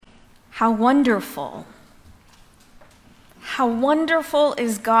How wonderful. How wonderful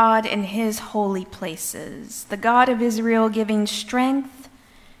is God in his holy places, the God of Israel giving strength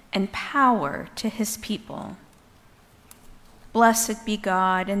and power to his people. Blessed be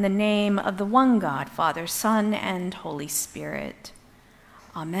God in the name of the one God, Father, Son, and Holy Spirit.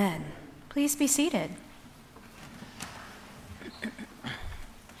 Amen. Please be seated.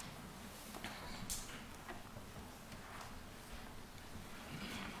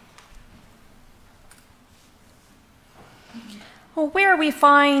 Well, where we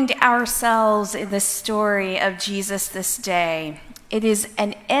find ourselves in the story of Jesus this day, it is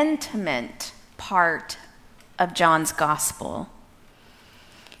an intimate part of John's gospel.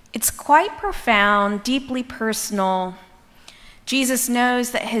 It's quite profound, deeply personal. Jesus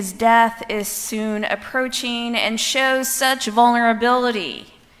knows that his death is soon approaching and shows such vulnerability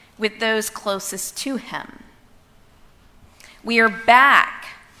with those closest to him. We are back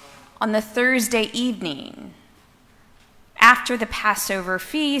on the Thursday evening after the Passover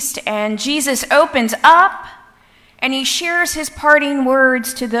feast, and Jesus opens up and he shares his parting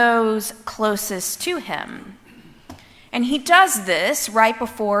words to those closest to him. And he does this right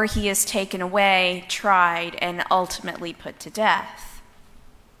before he is taken away, tried, and ultimately put to death.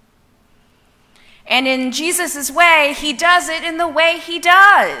 And in Jesus' way, he does it in the way he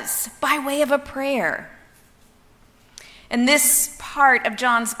does, by way of a prayer. And this part of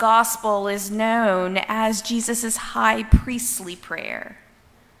John's gospel is known as Jesus' high priestly prayer,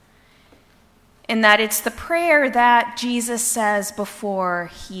 in that it's the prayer that Jesus says before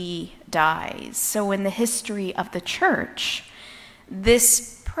he dies. So in the history of the church,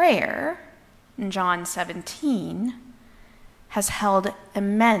 this prayer in John 17 has held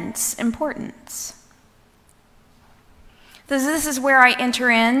immense importance. This is where I enter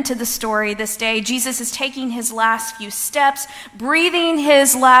into the story this day. Jesus is taking his last few steps, breathing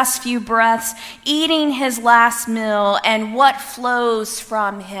his last few breaths, eating his last meal, and what flows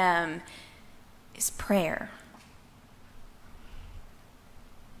from him is prayer.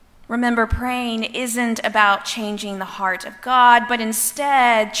 Remember, praying isn't about changing the heart of God, but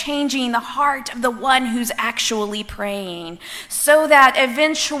instead changing the heart of the one who's actually praying, so that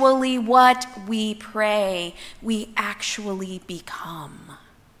eventually what we pray, we actually become.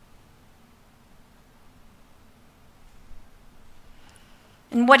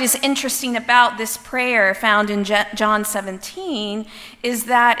 And what is interesting about this prayer found in John 17 is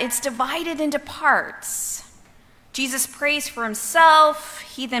that it's divided into parts. Jesus prays for himself,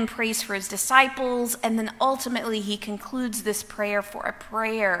 he then prays for his disciples, and then ultimately he concludes this prayer for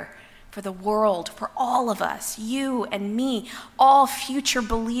the world, for all of us, you and me, all future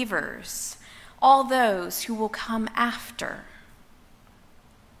believers, all those who will come after.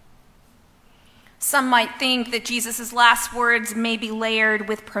 Some might think that Jesus' last words may be layered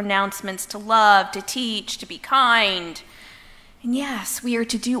with pronouncements to love, to teach, to be kind. And yes, we are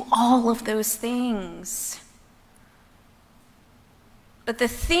to do all of those things. But the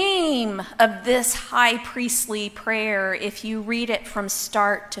theme of this high priestly prayer, if you read it from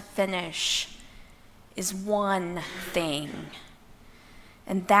start to finish, is one thing,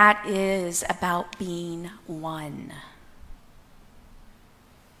 and that is about being one.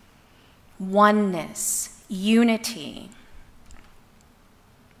 Oneness, unity.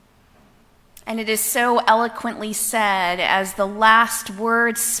 And it is so eloquently said as the last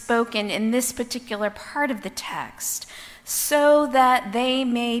words spoken in this particular part of the text, so that they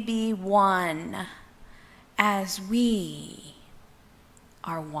may be one as we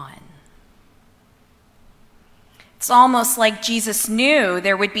are one. It's almost like Jesus knew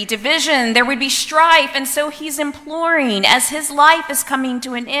there would be division, there would be strife, and so he's imploring, as his life is coming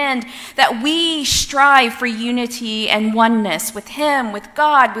to an end, that we strive for unity and oneness with him, with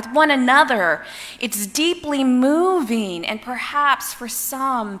God, with one another. It's deeply moving, and perhaps for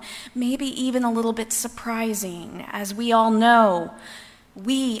some, maybe even a little bit surprising, as we all know,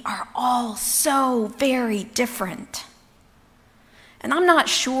 we are all so very different. And I'm not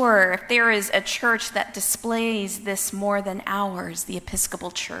sure if there is a church that displays this more than ours, the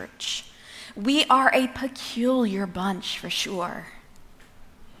Episcopal Church. We are a peculiar bunch for sure.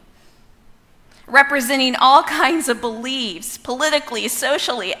 Representing all kinds of beliefs, politically,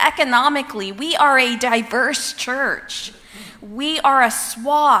 socially, economically, we are a diverse church. We are a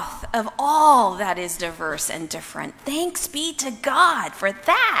swath of all that is diverse and different. Thanks be to God for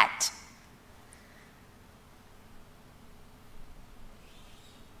that.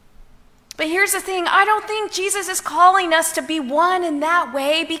 But here's the thing, I don't think Jesus is calling us to be one in that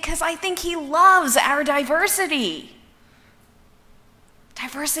way because I think he loves our diversity.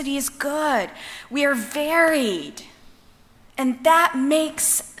 Diversity is good. We are varied. And that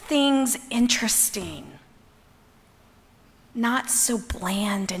makes things interesting, not so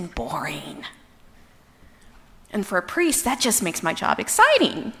bland and boring. And for a priest, that just makes my job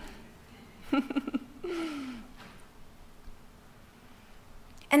exciting.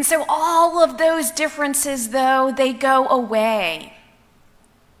 And so all of those differences, though, they go away.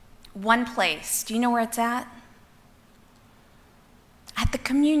 One place. Do you know where it's at? At the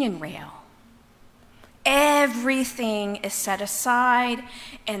communion rail. Everything is set aside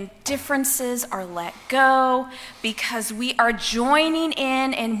and differences are let go because we are joining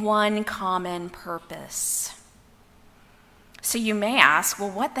in one common purpose. So you may ask, well,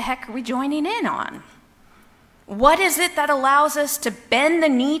 what the heck are we joining in on? What is it that allows us to bend the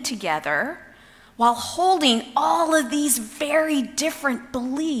knee together while holding all of these very different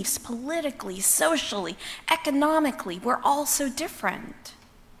beliefs politically, socially, economically? We're all so different.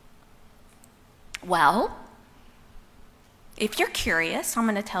 Well, if you're curious, I'm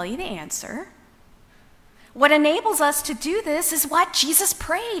going to tell you the answer. What enables us to do this is what Jesus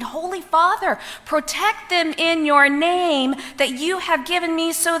prayed. Holy Father, protect them in your name that you have given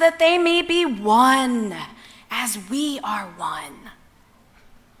me so that they may be one as we are one.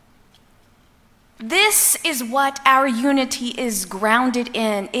 This is what our unity is grounded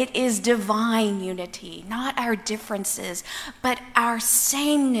in. It is divine unity, not our differences, but our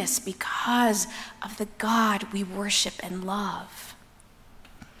sameness because of the God we worship and love.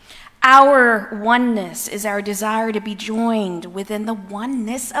 Our oneness is our desire to be joined within the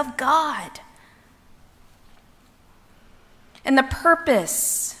oneness of God. And the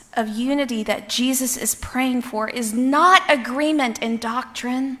purpose of unity that Jesus is praying for is not agreement in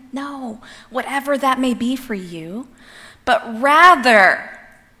doctrine, no, whatever that may be for you, but rather,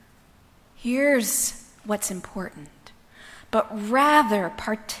 here's what's important, but rather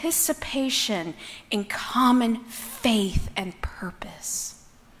participation in common faith and purpose.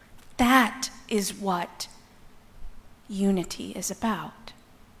 That is what unity is about.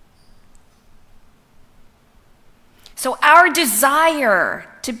 So our desire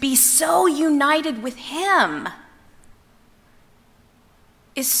to be so united with him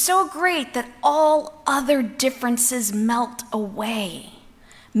is so great that all other differences melt away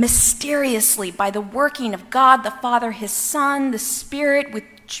mysteriously by the working of God the Father, his Son, the Spirit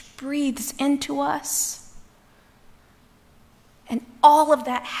which breathes into us. And all of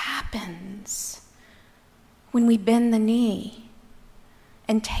that happens when we bend the knee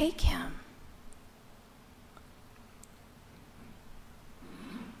and take him.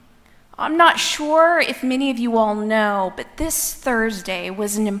 I'm not sure if many of you all know, but this Thursday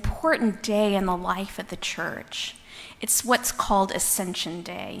was an important day in the life of the church. It's what's called Ascension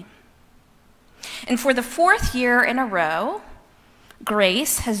Day. And for the fourth year in a row,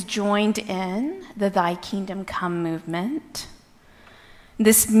 Grace has joined in the Thy Kingdom Come movement.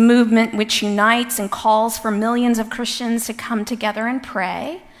 This movement which unites and calls for millions of Christians to come together and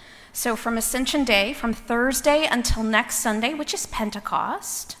pray. So from Ascension Day, from Thursday until next Sunday, which is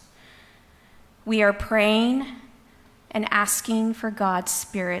Pentecost, we are praying and asking for God's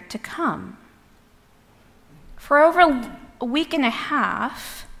Spirit to come. For over a week and a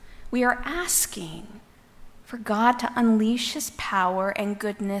half, we are asking for God to unleash his power and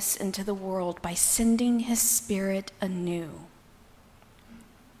goodness into the world by sending his Spirit anew.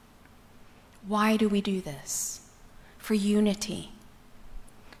 Why do we do this? For unity.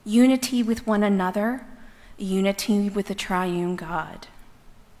 Unity with one another, unity with the triune God.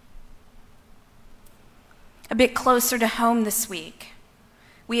 A bit closer to home this week,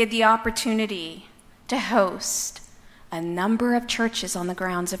 we had the opportunity to host a number of churches on the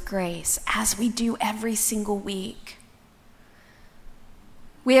grounds of Grace, as we do every single week.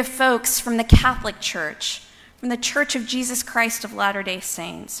 We have folks from the Catholic Church, from the Church of Jesus Christ of Latter-day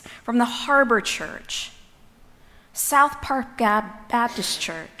Saints, from the Harbor Church, South Park Baptist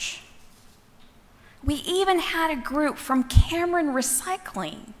Church. We even had a group from Cameron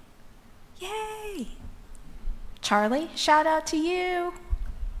Recycling. Yay! Charlie, shout out to you.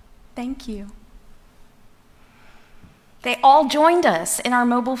 Thank you. They all joined us in our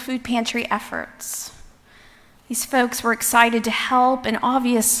mobile food pantry efforts. These folks were excited to help, and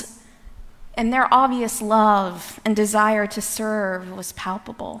their obvious love and desire to serve was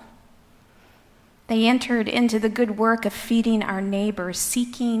palpable. They entered into the good work of feeding our neighbors,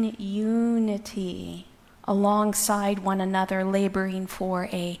 seeking unity alongside one another, laboring for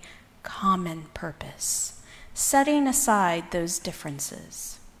a common purpose, setting aside those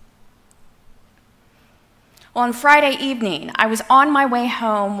differences. Well, on Friday evening, I was on my way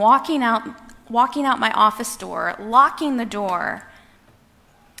home, walking out my office door, locking the door,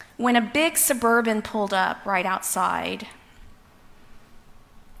 when a big Suburban pulled up right outside.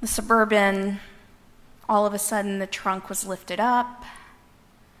 The Suburban, all of a sudden the trunk was lifted up,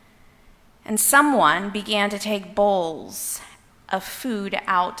 and someone began to take bowls of food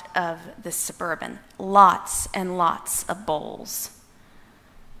out of the Suburban. Lots and lots of bowls.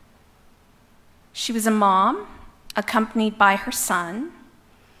 She was a mom, accompanied by her son,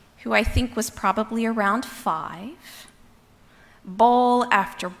 who I think was probably around 5. Bowl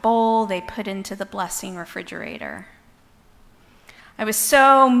after bowl they put into the blessing refrigerator. I was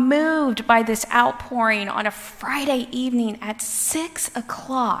so moved by this outpouring on a Friday evening at 6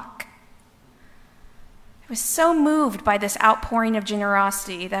 o'clock. I was so moved by this outpouring of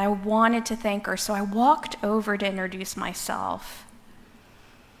generosity that I wanted to thank her, so I walked over to introduce myself.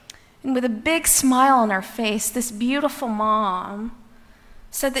 And with a big smile on her face, this beautiful mom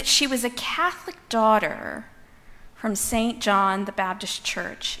said that she was a Catholic daughter from St. John the Baptist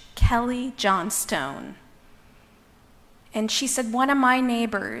Church, Kelly Johnstone. And she said, one of my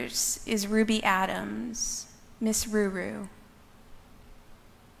neighbors is Ruby Adams, Miss Ruru.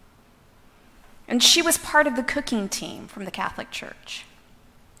 And she was part of the cooking team from the Catholic Church.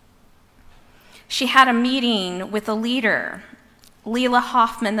 She had a meeting with a leader, Leela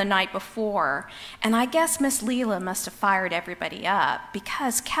Hoffman, the night before, and I guess Miss Leela must have fired everybody up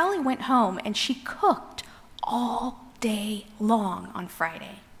because Kelly went home and she cooked all day long on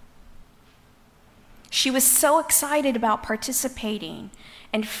Friday. She was so excited about participating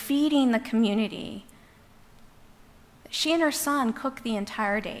and feeding the community. She and her son cooked the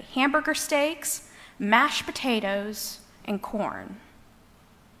entire day. Hamburger steaks, mashed potatoes, and corn.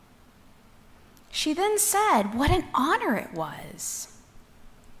 She then said what an honor it was,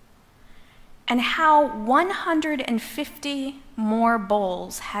 and how 150 more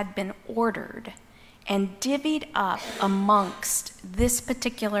bowls had been ordered and divvied up amongst this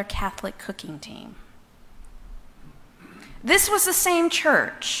particular Catholic cooking team. This was the same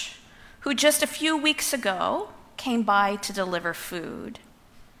church who just a few weeks ago came by to deliver food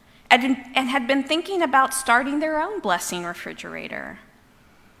and had been thinking about starting their own blessing refrigerator.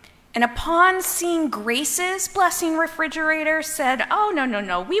 And upon seeing Grace's blessing refrigerator, said, oh,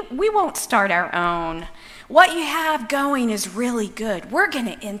 no, we won't start our own. What you have going is really good. We're going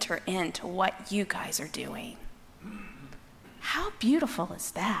to enter into what you guys are doing. How beautiful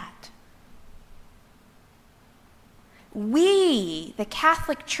is that? We, the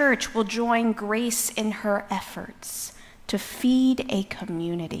Catholic Church, will join Grace in her efforts to feed a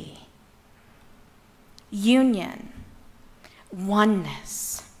community. Union,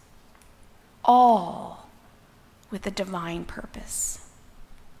 oneness, all with a divine purpose.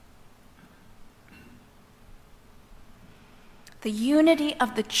 The unity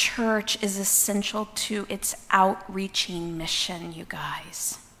of the church is essential to its outreaching mission, you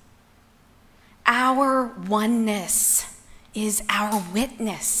guys. Our oneness is our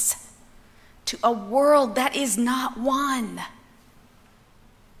witness to a world that is not one.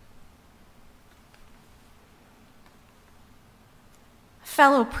 A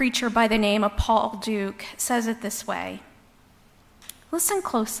fellow preacher by the name of Paul Duke says it this way. Listen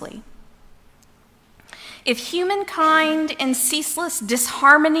closely. If humankind in ceaseless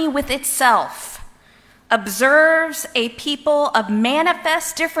disharmony with itself observes a people of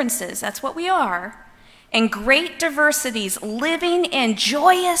manifest differences, that's what we are, and great diversities, living in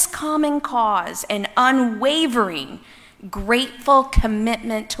joyous common cause and unwavering, grateful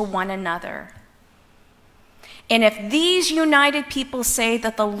commitment to one another. And if these united people say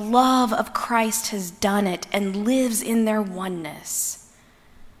that the love of Christ has done it and lives in their oneness,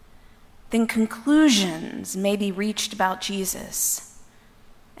 then conclusions may be reached about Jesus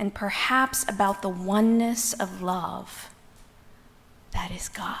and perhaps about the oneness of love that is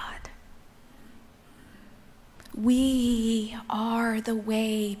God. We are the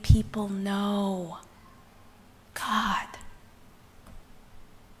way people know God.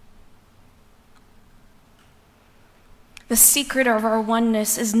 The secret of our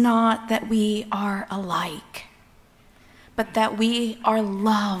oneness is not that we are alike, but that we are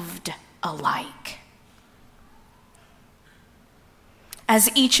loved alike. As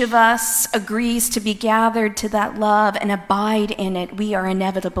each of us agrees to be gathered to that love and abide in it, we are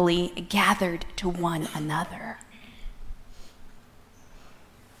inevitably gathered to one another.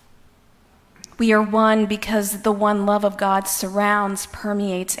 We are one because the one love of God surrounds,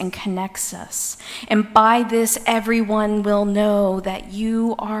 permeates, and connects us. And by this, everyone will know that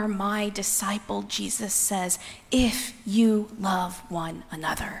you are my disciple, Jesus says, if you love one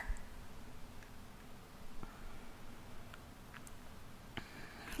another.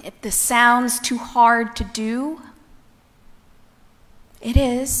 If this sounds too hard to do, it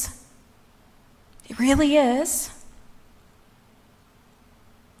is. It really is.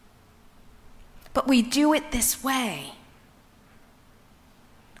 But we do it this way.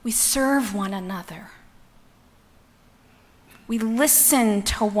 We serve one another. We listen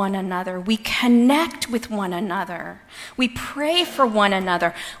to one another. We connect with one another. We pray for one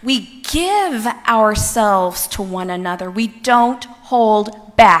another. We give ourselves to one another. We don't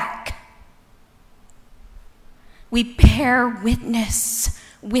hold back. We bear witness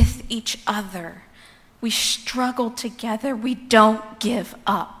with each other. We struggle together. We don't give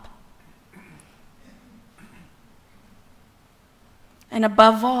up. And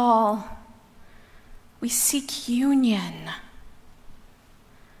above all, we seek union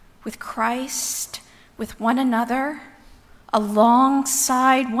with Christ, with one another,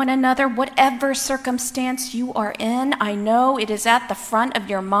 alongside one another, whatever circumstance you are in. I know it is at the front of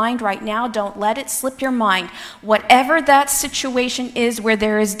your mind right now. Don't let it slip your mind. Whatever that situation is where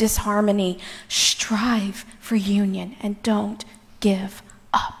there is disharmony, strive for union and don't give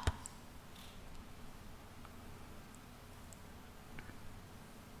up.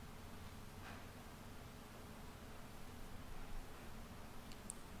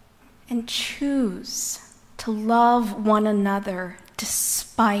 And choose to love one another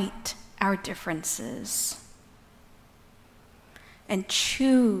despite our differences. And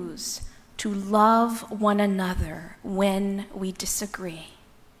choose to love one another when we disagree.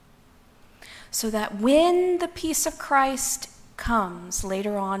 So that when the peace of Christ comes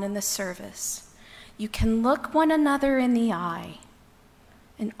later on in the service, you can look one another in the eye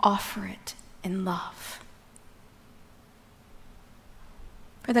and offer it in love.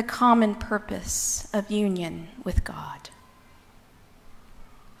 For the common purpose of union with God.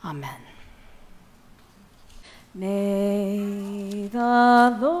 Amen. May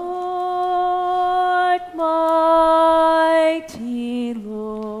the Lord, mighty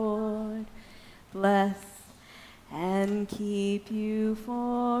Lord, bless and keep you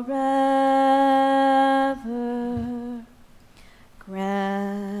forever,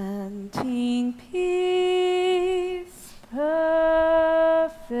 granting peace,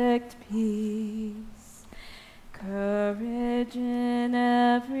 perfect peace, courage in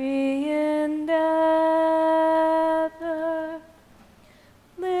every endeavor.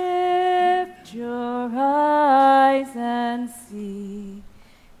 Lift your eyes and see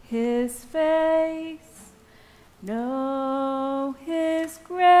His face, know His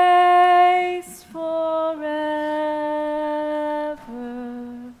grace.